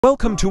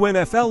Welcome to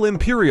NFL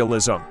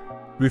Imperialism.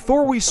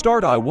 Before we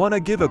start, I want to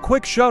give a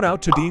quick shout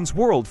out to Dean's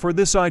World for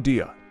this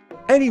idea.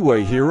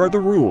 Anyway, here are the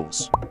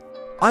rules.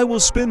 I will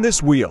spin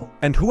this wheel,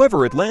 and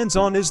whoever it lands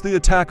on is the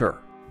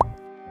attacker.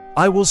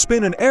 I will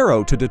spin an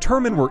arrow to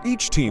determine where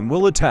each team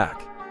will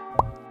attack.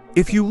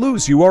 If you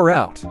lose, you are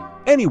out.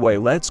 Anyway,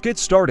 let's get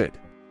started.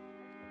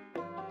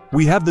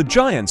 We have the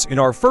Giants in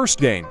our first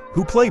game,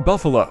 who play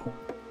Buffalo.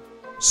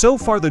 So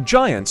far, the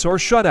Giants are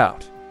shut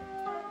out.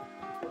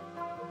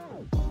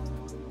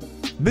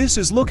 This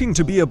is looking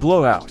to be a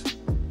blowout.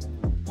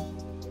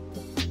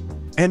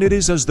 And it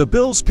is as the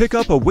Bills pick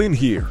up a win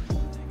here.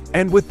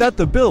 And with that,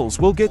 the Bills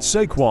will get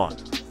Saquon,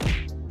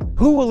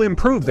 who will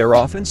improve their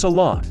offense a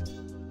lot.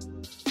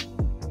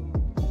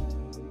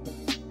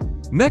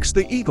 Next,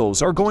 the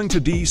Eagles are going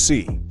to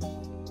DC.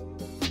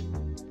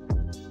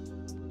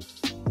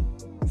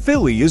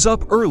 Philly is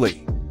up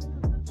early.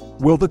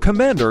 Will the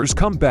Commanders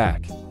come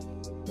back?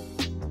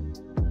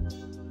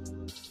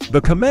 The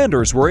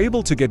Commanders were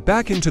able to get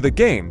back into the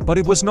game, but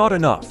it was not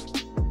enough.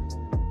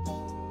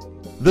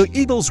 The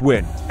Eagles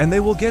win, and they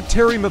will get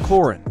Terry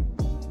McLaurin.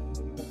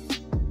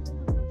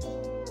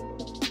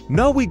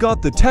 Now we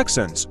got the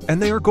Texans, and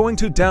they are going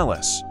to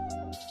Dallas.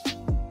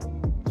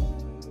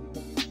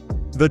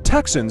 The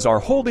Texans are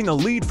holding a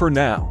lead for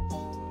now.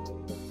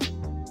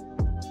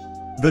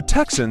 The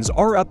Texans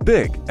are up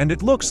big, and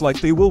it looks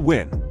like they will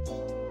win.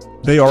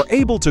 They are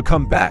able to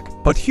come back,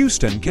 but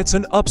Houston gets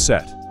an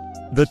upset.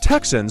 The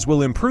Texans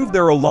will improve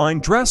their O-line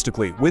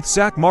drastically with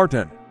Zach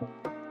Martin.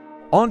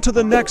 On to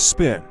the next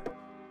spin.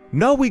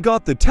 Now we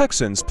got the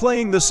Texans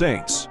playing the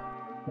Saints.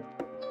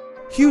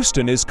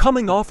 Houston is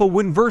coming off a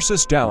win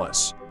versus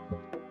Dallas.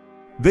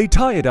 They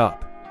tie it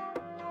up.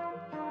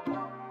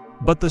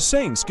 But the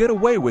Saints get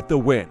away with the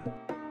win.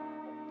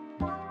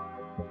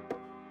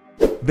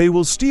 They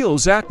will steal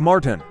Zach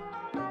Martin.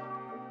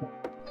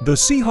 The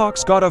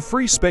Seahawks got a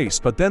free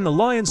space, but then the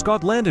Lions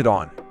got landed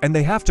on, and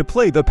they have to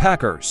play the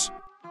Packers.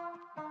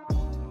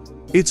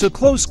 It's a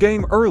close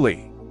game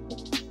early,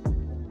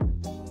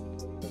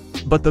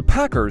 but the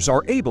Packers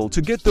are able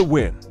to get the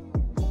win.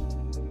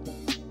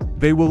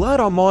 They will add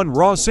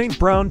Amon-Ra St.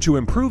 Brown to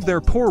improve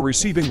their poor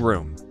receiving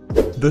room.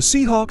 The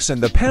Seahawks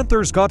and the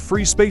Panthers got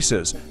free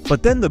spaces,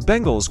 but then the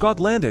Bengals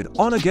got landed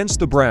on against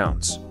the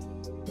Browns.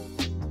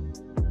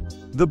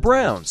 The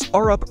Browns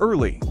are up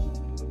early.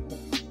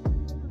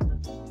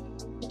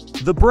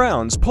 The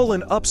Browns pull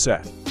an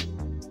upset.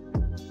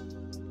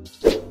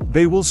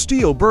 They will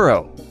steal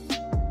Burrow.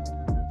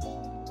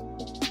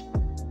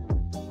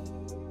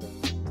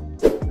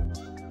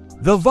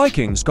 The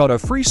Vikings got a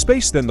free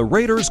space, then the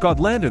Raiders got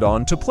landed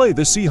on to play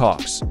the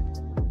Seahawks.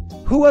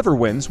 Whoever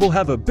wins will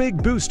have a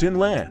big boost in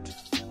land.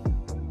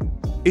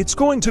 It's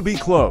going to be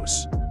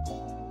close.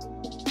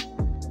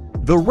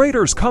 The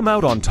Raiders come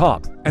out on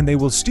top, and they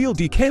will steal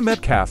DK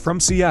Metcalf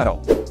from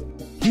Seattle.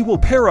 He will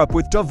pair up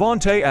with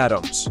Davante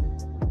Adams.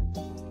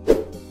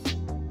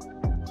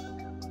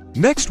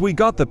 Next, we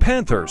got the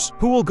Panthers,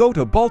 who will go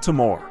to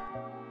Baltimore.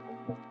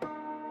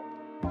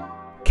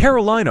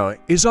 Carolina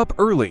is up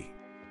early.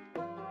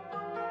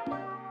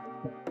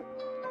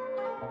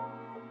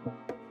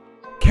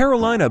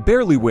 Carolina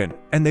barely win,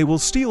 and they will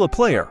steal a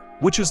player,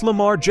 which is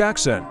Lamar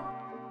Jackson.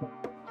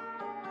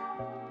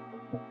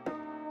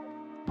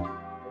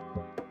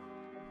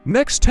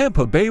 Next,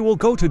 Tampa Bay will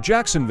go to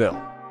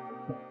Jacksonville.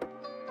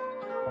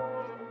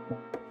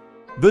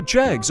 The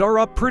Jags are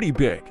up pretty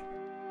big.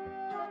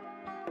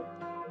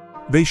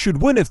 They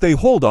should win if they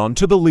hold on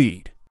to the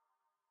lead.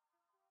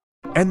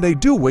 And they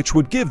do, which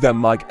would give them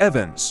Mike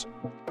Evans.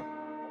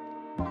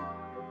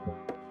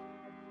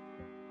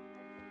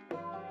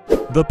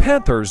 The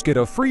Panthers get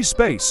a free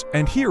space,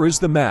 and here is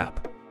the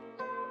map.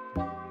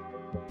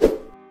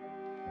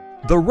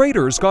 The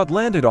Raiders got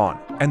landed on,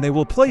 and they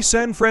will play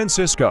San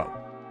Francisco.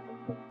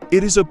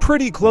 It is a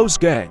pretty close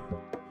game.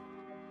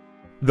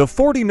 The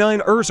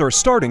 49ers are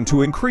starting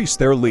to increase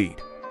their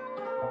lead.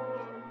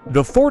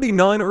 The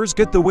 49ers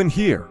get the win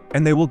here,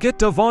 and they will get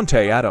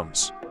Davante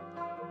Adams.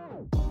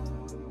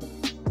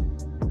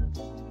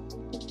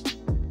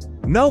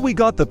 Now we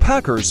got the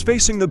Packers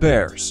facing the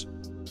Bears.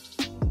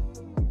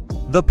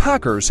 The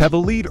Packers have a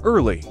lead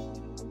early.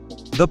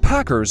 The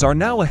Packers are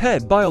now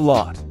ahead by a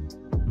lot.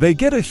 They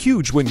get a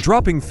huge win,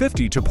 dropping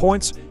 52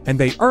 points, and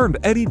they earned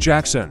Eddie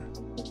Jackson.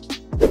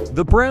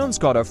 The Browns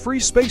got a free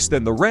space,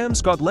 then the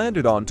Rams got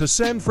landed on to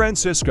San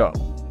Francisco.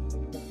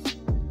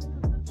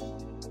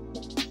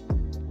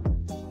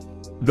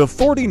 The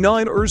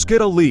 49ers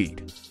get a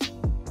lead.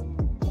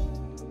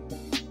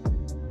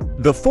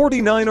 The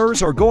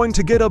 49ers are going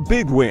to get a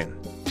big win.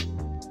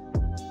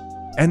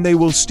 And they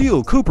will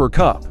steal Cooper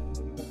Kupp.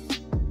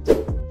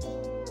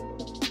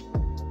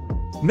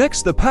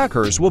 Next, the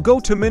Packers will go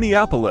to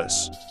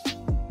Minneapolis.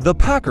 The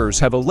Packers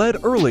have a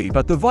lead early,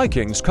 but the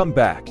Vikings come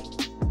back.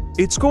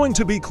 It's going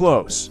to be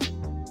close.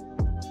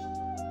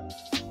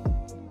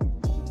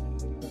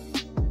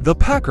 The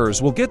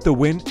Packers will get the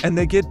win, and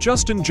they get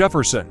Justin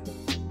Jefferson.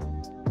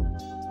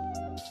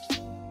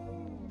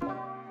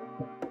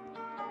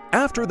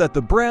 After that,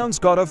 the Browns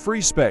got a free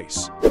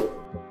space.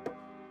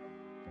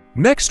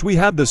 Next we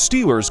have the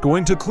Steelers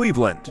going to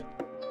Cleveland.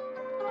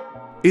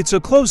 It's a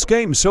close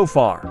game so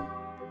far.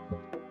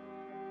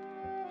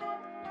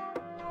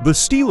 The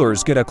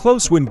Steelers get a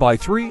close win by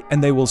 3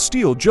 and they will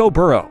steal Joe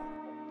Burrow.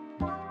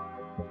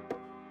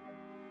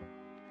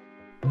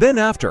 Then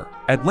after,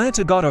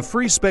 Atlanta got a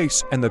free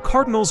space and the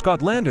Cardinals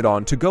got landed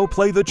on to go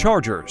play the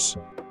Chargers.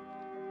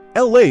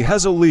 LA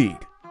has a lead.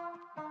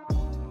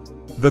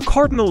 The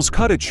Cardinals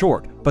cut it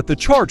short, but the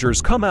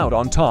Chargers come out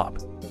on top.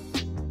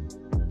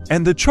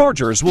 And the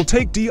Chargers will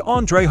take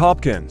DeAndre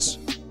Hopkins.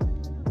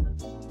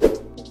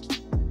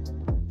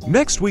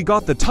 Next we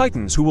got the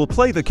Titans who will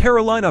play the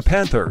Carolina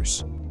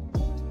Panthers.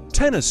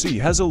 Tennessee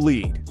has a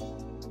lead.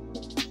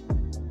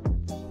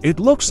 It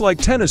looks like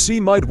Tennessee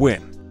might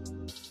win.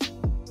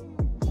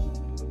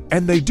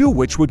 And they do,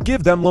 which would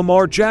give them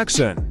Lamar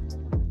Jackson.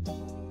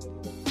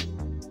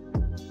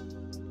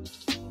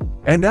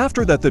 And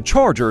after that the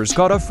Chargers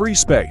got a free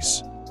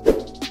space.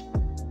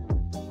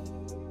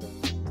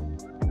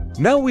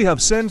 Now we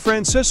have San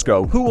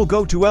Francisco who will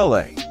go to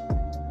LA.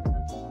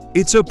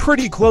 It's a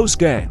pretty close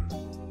game.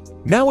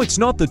 Now it's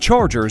not the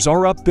Chargers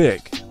are up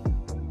big.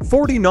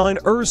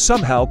 49ers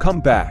somehow come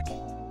back.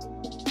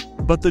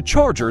 But the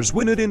Chargers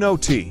win it in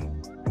OT.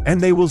 And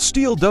they will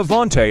steal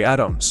Davante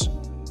Adams.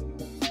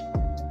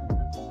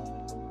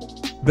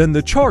 Then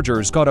the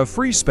Chargers got a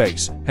free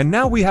space, and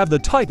now we have the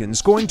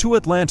Titans going to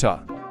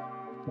Atlanta.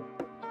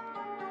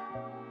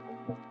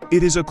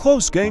 It is a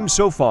close game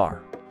so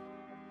far.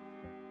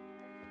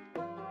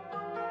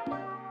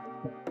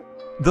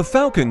 The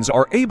Falcons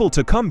are able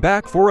to come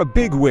back for a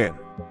big win.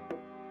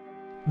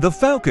 The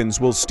Falcons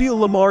will steal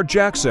Lamar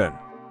Jackson.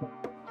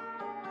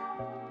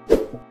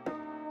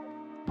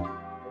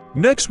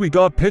 Next we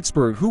got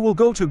Pittsburgh who will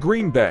go to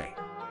Green Bay.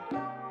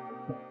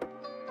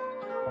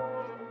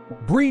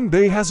 Green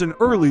Bay has an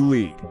early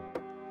lead.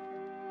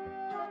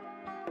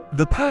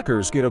 The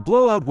Packers get a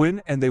blowout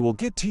win and they will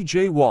get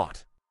TJ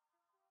Watt.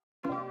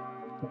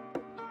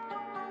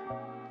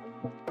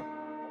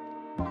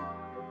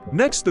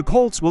 Next the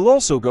Colts will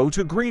also go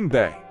to Green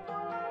Bay.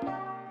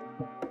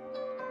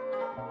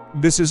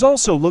 This is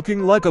also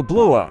looking like a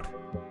blowout.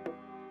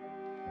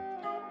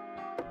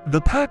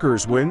 The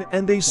Packers win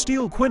and they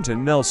steal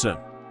Quentin Nelson.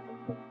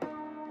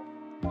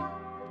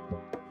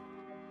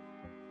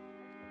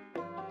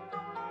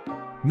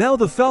 Now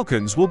the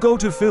Falcons will go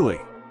to Philly.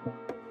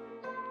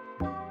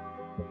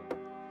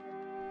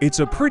 It's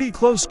a pretty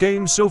close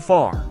game so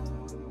far.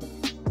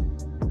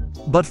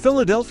 But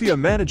Philadelphia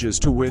manages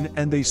to win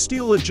and they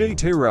steal AJ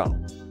Terrell.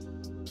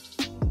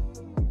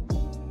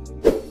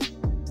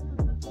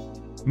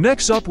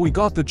 Next up we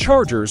got the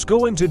Chargers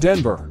going to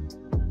Denver.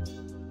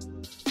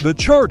 The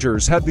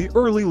Chargers have the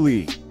early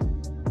lead.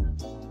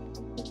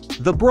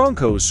 The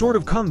Broncos sort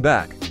of come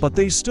back, but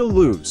they still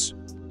lose.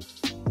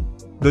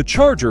 The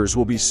Chargers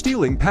will be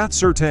stealing Pat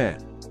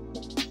Surtain.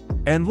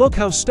 And look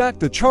how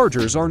stacked the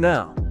Chargers are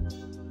now.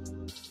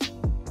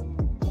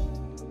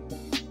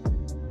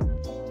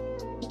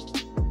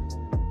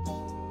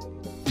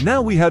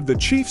 Now we have the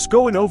Chiefs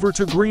going over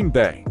to Green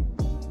Bay.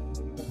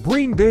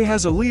 Green Bay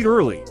has a lead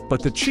early,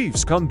 but the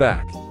Chiefs come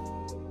back.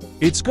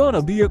 It's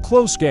gonna be a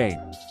close game.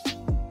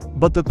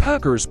 But the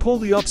Packers pull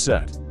the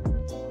upset.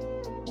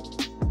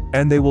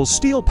 And they will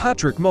steal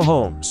Patrick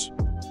Mahomes.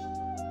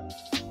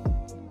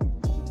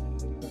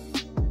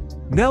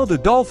 Now the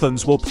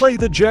Dolphins will play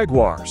the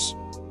Jaguars.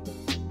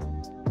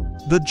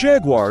 The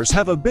Jaguars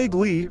have a big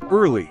lead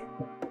early.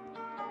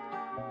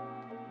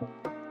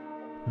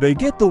 They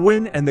get the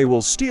win and they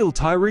will steal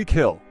Tyreek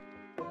Hill.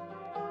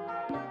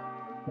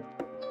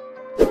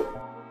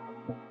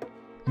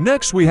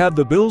 Next we have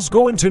the Bills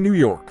going to New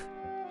York.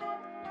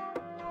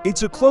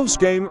 It's a close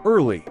game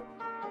early.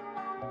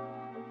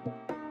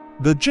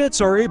 The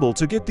Jets are able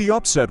to get the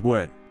upset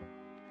win.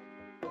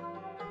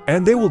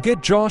 And they will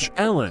get Josh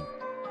Allen.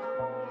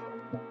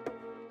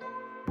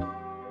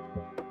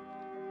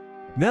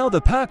 Now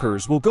the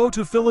Packers will go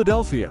to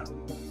Philadelphia.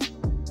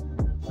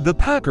 The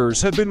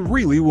Packers have been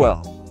really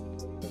well.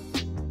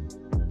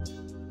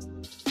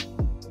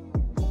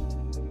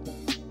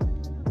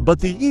 But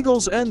the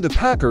Eagles end the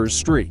Packers'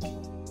 streak.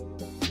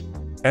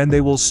 And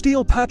they will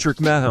steal Patrick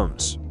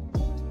Mahomes.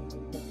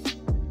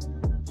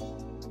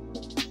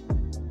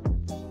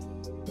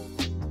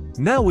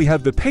 Now we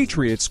have the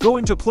Patriots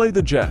going to play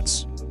the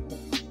Jets.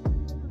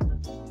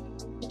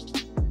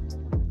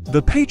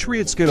 The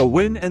Patriots get a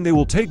win and they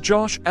will take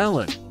Josh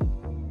Allen.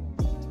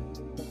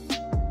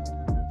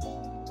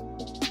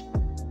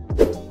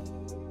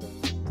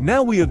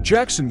 Now we have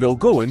Jacksonville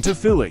going to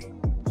Philly.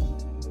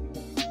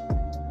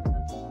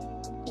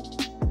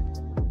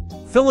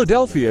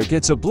 Philadelphia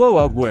gets a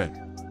blowout win.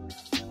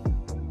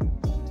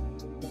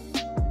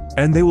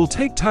 And they will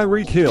take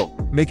Tyreek Hill,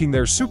 making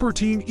their super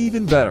team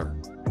even better.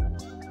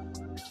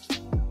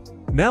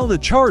 Now the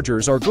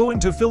Chargers are going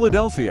to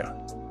Philadelphia.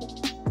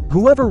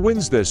 Whoever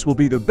wins this will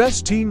be the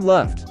best team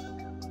left.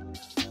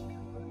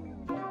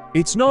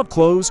 It's not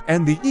close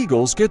and the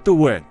Eagles get the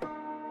win.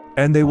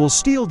 And they will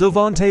steal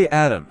Davante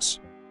Adams.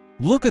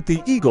 Look at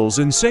the Eagles'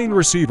 insane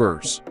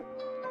receivers.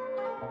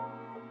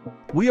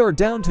 We are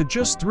down to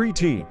just 3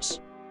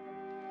 teams.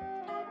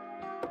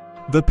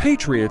 The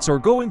Patriots are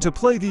going to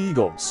play the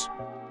Eagles,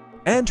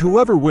 and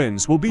whoever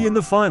wins will be in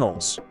the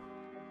finals.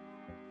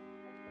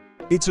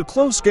 It's a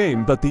close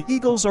game, but the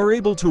Eagles are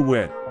able to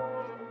win.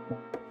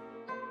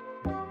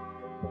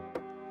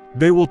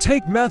 They will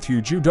take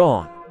Matthew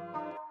Judon.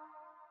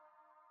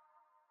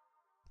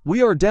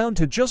 We are down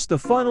to just the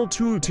final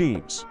 2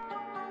 teams.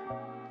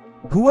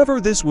 Whoever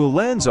this will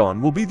lands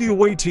on will be the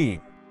away team.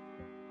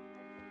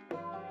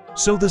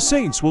 So the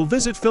Saints will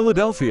visit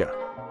Philadelphia.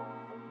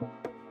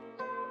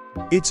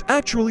 It's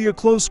actually a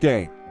close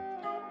game.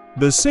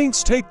 The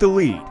Saints take the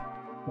lead.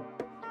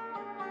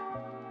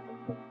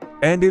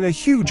 And in a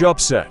huge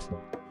upset,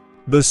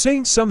 the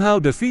Saints somehow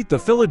defeat the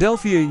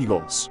Philadelphia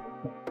Eagles.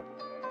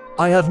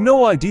 I have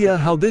no idea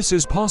how this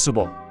is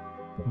possible,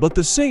 but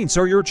the Saints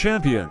are your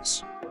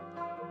champions.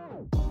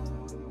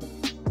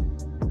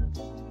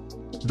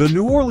 The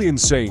New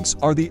Orleans Saints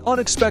are the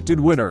unexpected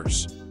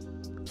winners.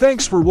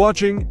 Thanks for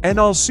watching, and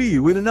I'll see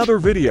you in another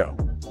video.